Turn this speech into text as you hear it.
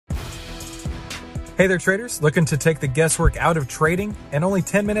Hey there, traders. Looking to take the guesswork out of trading in only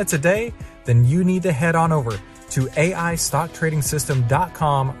 10 minutes a day? Then you need to head on over to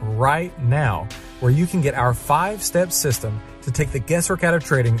AIStockTradingSystem.com right now, where you can get our 5-step system to take the guesswork out of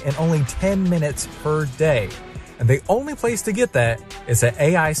trading in only 10 minutes per day. And the only place to get that is at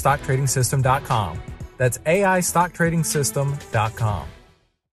AIStockTradingSystem.com. That's AIStockTradingSystem.com.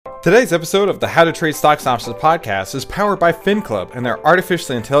 Today's episode of the How to Trade Stocks and Options podcast is powered by FinClub and their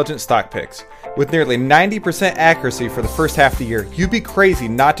artificially intelligent stock picks. With nearly 90% accuracy for the first half of the year, you'd be crazy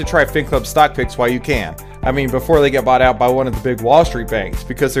not to try FinClub stock picks while you can. I mean, before they get bought out by one of the big Wall Street banks,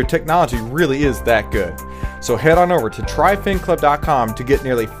 because their technology really is that good. So head on over to tryfinclub.com to get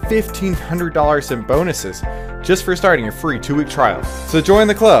nearly $1,500 in bonuses just for starting your free 2-week trial. So join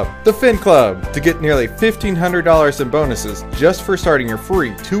the club, the Fin Club, to get nearly $1,500 in bonuses just for starting your free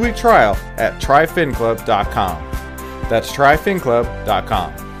 2-week trial at tryfinclub.com. That's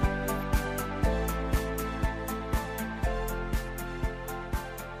tryfinclub.com.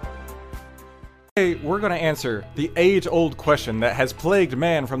 Today, we're going to answer the age-old question that has plagued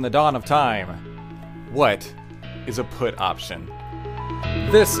man from the dawn of time. What is a put option?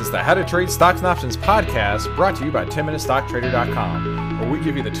 This is the How to Trade Stocks and Options podcast, brought to you by 10MinuteStockTrader.com, where we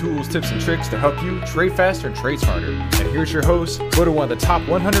give you the tools, tips, and tricks to help you trade faster and trade smarter. And here's your host, voted one of the top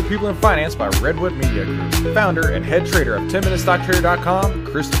 100 people in finance by Redwood Media Group, founder and head trader of 10MinuteStockTrader.com,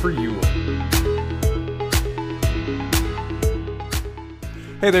 Christopher Uhl.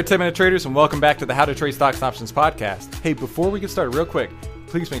 Hey there, 10-minute traders, and welcome back to the How to Trade Stocks and Options podcast. Hey, before we get started real quick,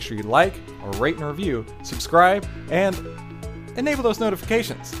 please make sure you like or rate and review, subscribe, and enable those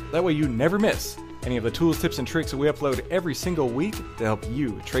notifications. That way you never miss any of the tools, tips, and tricks that we upload every single week to help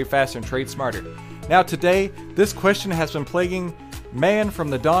you trade faster and trade smarter. Now today, this question has been plaguing man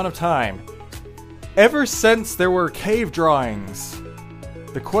from the dawn of time. Ever since there were cave drawings,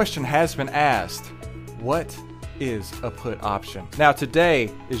 the question has been asked, what is a put option? Now today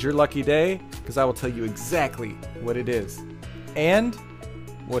is your lucky day, because I will tell you exactly what it is and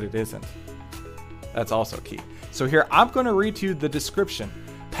what it isn't. That's also key. So here, I'm going to read to you the description,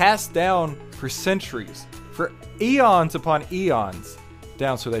 passed down for centuries, for eons upon eons,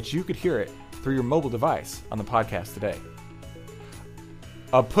 down so that you could hear it through your mobile device on the podcast today.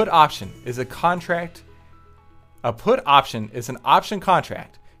 A put option is a contract. A put option is an option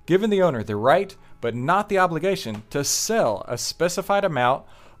contract giving the owner the right but not the obligation to sell a specified amount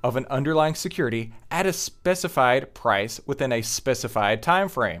of an underlying security at a specified price within a specified time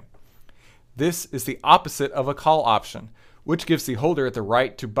frame. This is the opposite of a call option, which gives the holder the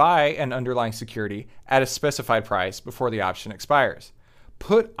right to buy an underlying security at a specified price before the option expires.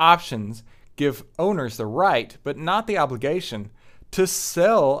 Put options give owners the right, but not the obligation, to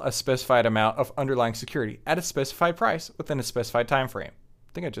sell a specified amount of underlying security at a specified price within a specified time frame.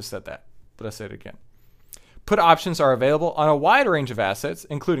 I think I just said that, but I'll say it again. Put options are available on a wide range of assets,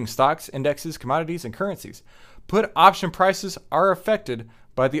 including stocks, indexes, commodities, and currencies. Put option prices are affected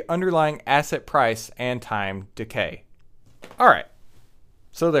by the underlying asset price and time decay. All right.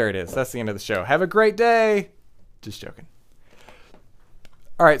 So there it is. That's the end of the show. Have a great day. Just joking.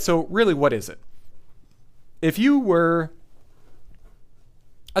 All right. So really, what is it? If you were,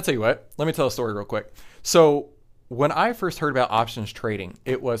 I'll tell you what, let me tell a story real quick. So when I first heard about options trading,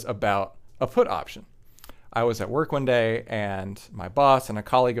 it was about a put option. I was at work one day and my boss and a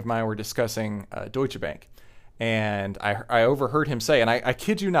colleague of mine were discussing Deutsche Bank. And I overheard him say, and I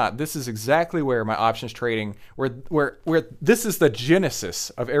kid you not, this is exactly where my options trading, where this is the genesis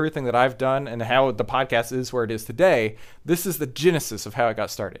of everything that I've done and how the podcast is where it is today. This is the genesis of how it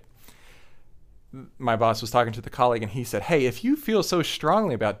got started. My boss was talking to the colleague and he said, hey, if you feel so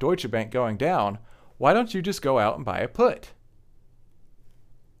strongly about Deutsche Bank going down, why don't you just go out and buy a put?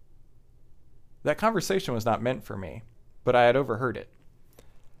 That conversation was not meant for me, but I had overheard it.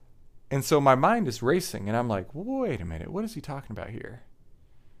 And so my mind is racing, and I'm like, wait a minute, what is he talking about here?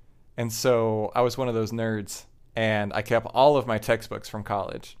 And so I was one of those nerds, and I kept all of my textbooks from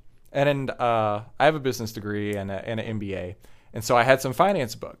college. And I have a business degree and an MBA, and so I had some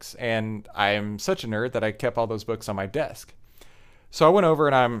finance books, and I am such a nerd that I kept all those books on my desk. So I went over,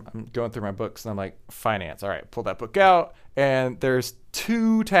 and I'm going through my books, and I'm like, finance. All right, pull that book out, and there's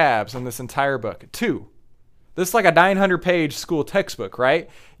 2 tabs in this entire book. 2. This is like a 900-page school textbook, right?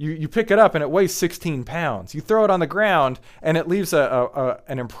 You pick it up and it weighs 16 pounds. You throw it on the ground and it leaves an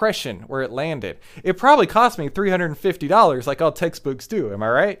impression where it landed. It probably cost me $350 like all textbooks do. Am I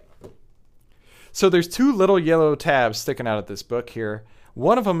right? So there's 2 little yellow tabs sticking out of this book here.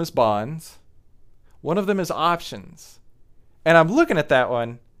 One of them is bonds. One of them is options. And I'm looking at that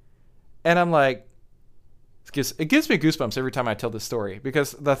one and I'm like, it gives me goosebumps every time I tell this story,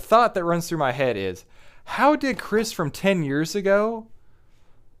 because the thought that runs through my head is, how did Chris from 10 years ago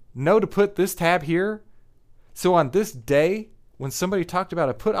know to put this tab here? So on this day, when somebody talked about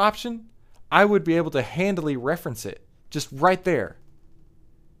a put option, I would be able to handily reference it just right there.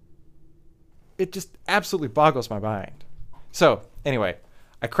 It just absolutely boggles my mind. So anyway,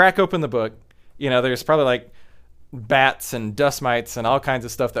 I crack open the book. There's probably like bats and dust mites and all kinds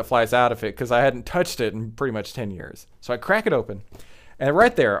of stuff that flies out of it because I hadn't touched it in pretty much 10 years. So I crack it open, and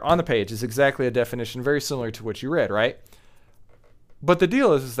right there on the page is exactly a definition very similar to what you read, right? But the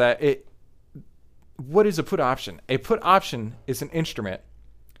deal is that what is a put option? A put option is an instrument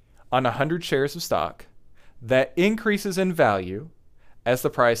on 100 shares of stock that increases in value as the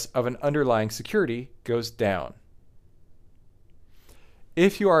price of an underlying security goes down.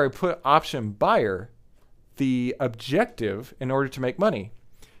 If you are a put option buyer, the objective in order to make money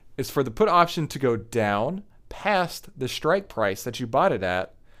is for the put option to go down past the strike price that you bought it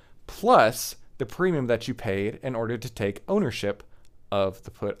at, plus the premium that you paid in order to take ownership of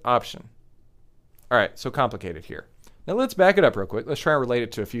the put option. All right, so complicated here. Now let's back it up real quick. Let's try and relate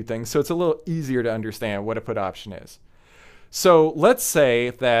it to a few things so it's a little easier to understand what a put option is. So let's say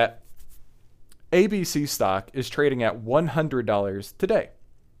that ABC stock is trading at $100 today.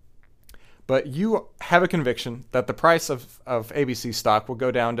 But you have a conviction that the price of ABC stock will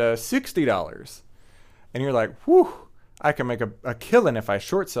go down to $60. And you're like, whew, I can make a killing if I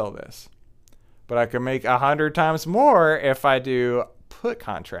short sell this. But I can make 100 times more if I do put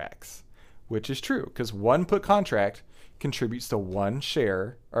contracts, which is true because one put contract contributes to 100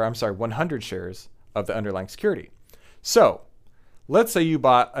 shares of the underlying security. So let's say you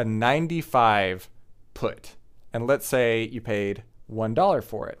bought a 95 put, and let's say you paid $1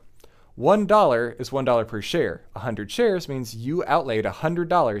 for it. $1 is $1 per share. 100 shares means you outlaid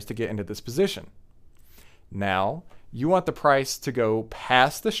 $100 to get into this position. Now, you want the price to go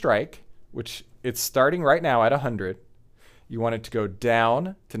past the strike, which it's starting right now at 100. You want it to go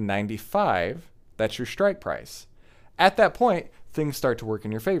down to 95. That's your strike price. At that point, things start to work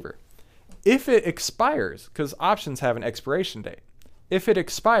in your favor. If it expires, because options have an expiration date, if it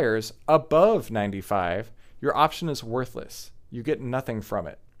expires above 95, your option is worthless. You get nothing from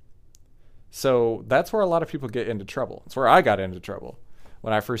it. So that's where a lot of people get into trouble. It's where I got into trouble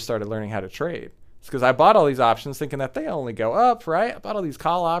when I first started learning how to trade. It's because I bought all these options thinking that they only go up, right? I bought all these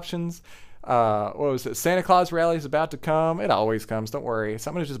call options. What was it? Santa Claus rally is about to come. It always comes. Don't worry.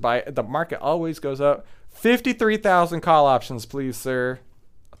 So I'm going to just buy it. The market always goes up. 53,000 call options, please, sir.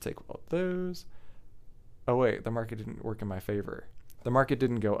 I'll take all those. Oh, wait. The market didn't work in my favor. The market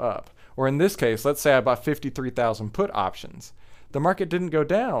didn't go up. Or in this case, let's say I bought 53,000 put options. The market didn't go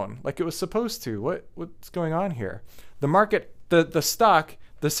down like it was supposed to. What's going on here? The market, the stock,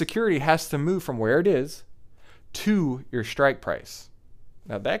 the security has to move from where it is to your strike price.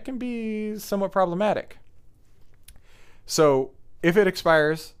 Now that can be somewhat problematic. So if it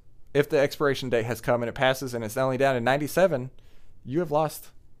expires, if the expiration date has come and it passes and it's only down to 97, you have lost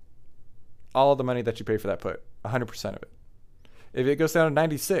all the money that you paid for that put, 100% of it. If it goes down to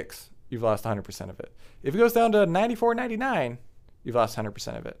 96, you've lost 100% of it. If it goes down to 94, 99, you've lost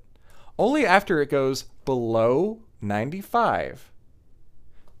 100% of it. Only after it goes below 95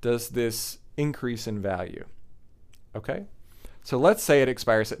 does this increase in value. Okay? So let's say it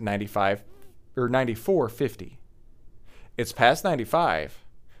expires at 95 or 94.50. It's past 95,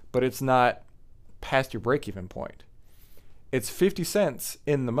 but it's not past your break-even point. It's 50 cents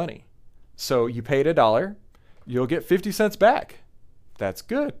in the money. So you paid $1, you'll get 50 cents back. That's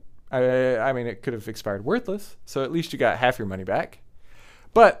good. I mean, it could have expired worthless, so at least you got half your money back.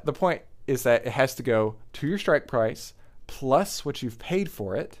 But the point is that it has to go to your strike price plus what you've paid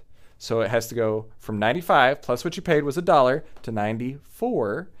for it. So it has to go from 95 plus what you paid was $1 to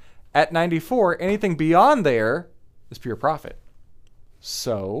 94. At 94, anything beyond there is pure profit.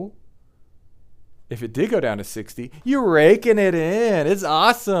 So if it did go down to 60, you're raking it in. It's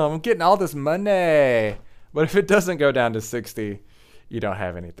awesome. I'm getting all this money. But if it doesn't go down to 60, you don't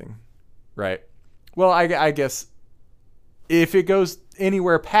have anything, right? Well, I guess if it goes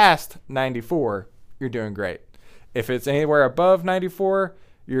anywhere past 94, you're doing great. If it's anywhere above 94,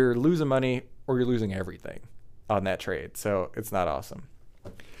 you're losing money or you're losing everything on that trade. So it's not awesome.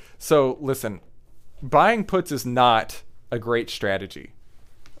 So listen, buying puts is not a great strategy,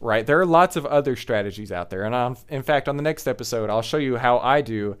 right? There are lots of other strategies out there. And in fact, on the next episode, I'll show you how I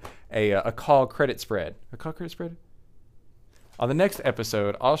do a call credit spread. A call credit spread? On the next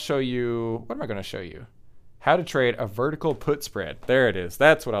episode, I'll show you, what am I going to show you? How to trade a vertical put spread. There it is.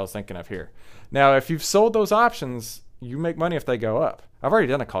 That's what I was thinking of here. Now, if you've sold those options, you make money if they go up. I've already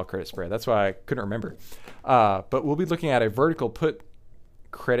done a call credit spread. That's why I couldn't remember. But we'll be looking at a vertical put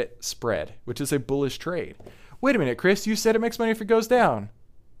credit spread, which is a bullish trade. Wait a minute, Chris, you said it makes money if it goes down.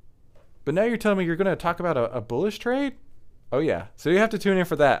 But now you're telling me you're going to talk about a bullish trade? Oh, yeah. So you have to tune in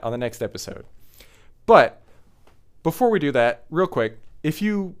for that on the next episode. But before we do that, real quick, if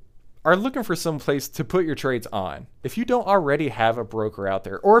you are looking for some place to put your trades on, if you don't already have a broker out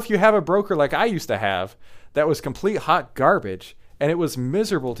there, or if you have a broker like I used to have that was complete hot garbage and it was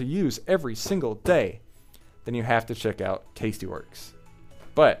miserable to use every single day, then you have to check out Tastyworks.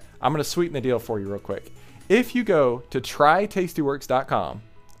 But I'm going to sweeten the deal for you real quick. If you go to trytastyworks.com,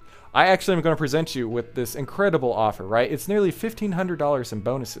 I actually am going to present you with this incredible offer, right? It's nearly $1,500 in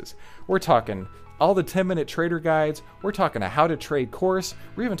bonuses. We're talking all the 10-minute trader guides. We're talking a how to trade course.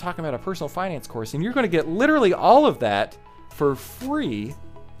 We're even talking about a personal finance course. And you're going to get literally all of that for free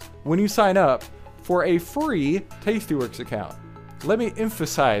when you sign up for a free Tastyworks account. Let me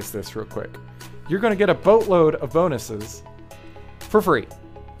emphasize this real quick. You're going to get a boatload of bonuses for free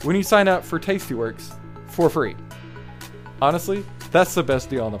when you sign up for Tastyworks for free. Honestly, that's the best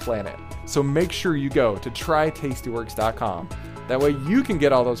deal on the planet. So make sure you go to trytastyworks.com. That way you can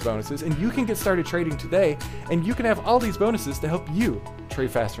get all those bonuses and you can get started trading today, and you can have all these bonuses to help you trade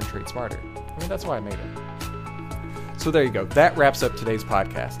faster and trade smarter. I mean, that's why I made it. So there you go. That wraps up today's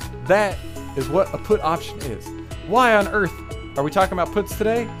podcast. That is what a put option is. Why on earth are we talking about puts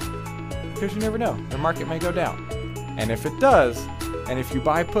today? Because you never know. The market may go down. And if it does, and if you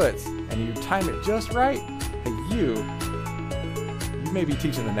buy puts and you time it just right, you may be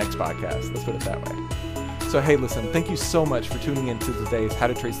teaching the next podcast. Let's put it that way. So, hey, listen, thank you so much for tuning in to today's How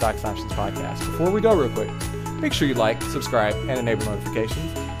to Trade Stocks and Options podcast. Before we go real quick, make sure you like, subscribe, and enable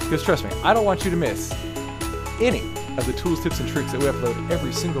notifications. Because trust me, I don't want you to miss any of the tools, tips, and tricks that we upload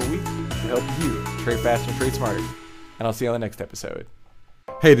every single week to help you trade faster and trade smarter. And I'll see you on the next episode.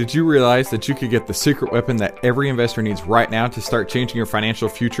 Hey, did you realize that you could get the secret weapon that every investor needs right now to start changing your financial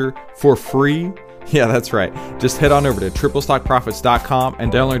future for free? Yeah, that's right. Just head on over to TripleStockProfits.com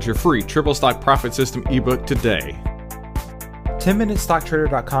and download your free Triple Stock Profit System ebook today.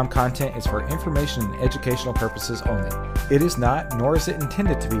 10MinuteStockTrader.com content is for information and educational purposes only. It is not, nor is it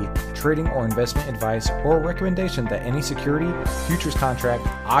intended to be, trading or investment advice or recommendation that any security, futures contract,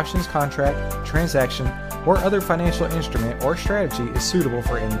 options contract, transaction, or other financial instrument or strategy is suitable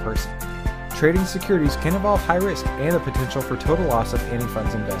for any person. Trading securities can involve high risk and the potential for total loss of any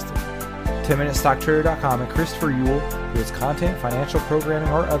funds invested. 10MinuteStockTrader.com and Christopher Uhl, through its content, financial programming,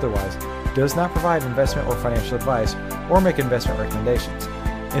 or otherwise, does not provide investment or financial advice or make investment recommendations.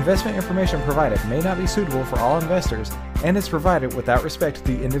 Investment information provided may not be suitable for all investors and is provided without respect to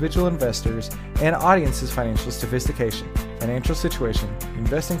the individual investors and audience's financial sophistication, financial situation,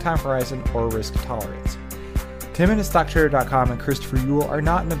 investing time horizon, or risk tolerance. 10MinuteStockTrader.com and Christopher Uhl are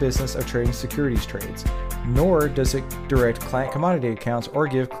not in the business of trading securities trades, nor does it direct client commodity accounts or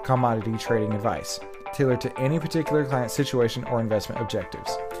give commodity trading advice tailored to any particular client situation or investment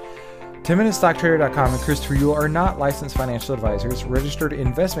objectives. 10MinuteStockTrader.com and Christopher Uhl are not licensed financial advisors, registered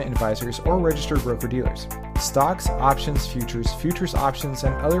investment advisors, or registered broker-dealers. Stocks, options, futures options,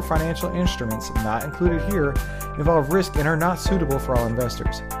 and other financial instruments not included here involve risk and are not suitable for all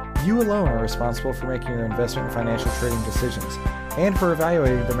investors. You alone are responsible for making your investment and financial trading decisions, and for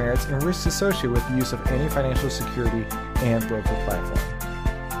evaluating the merits and risks associated with the use of any financial security and broker platform.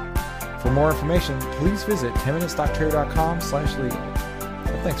 For more information, please visit 10MinuteStockTrader.com/legal.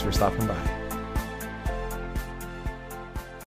 Thanks for stopping by.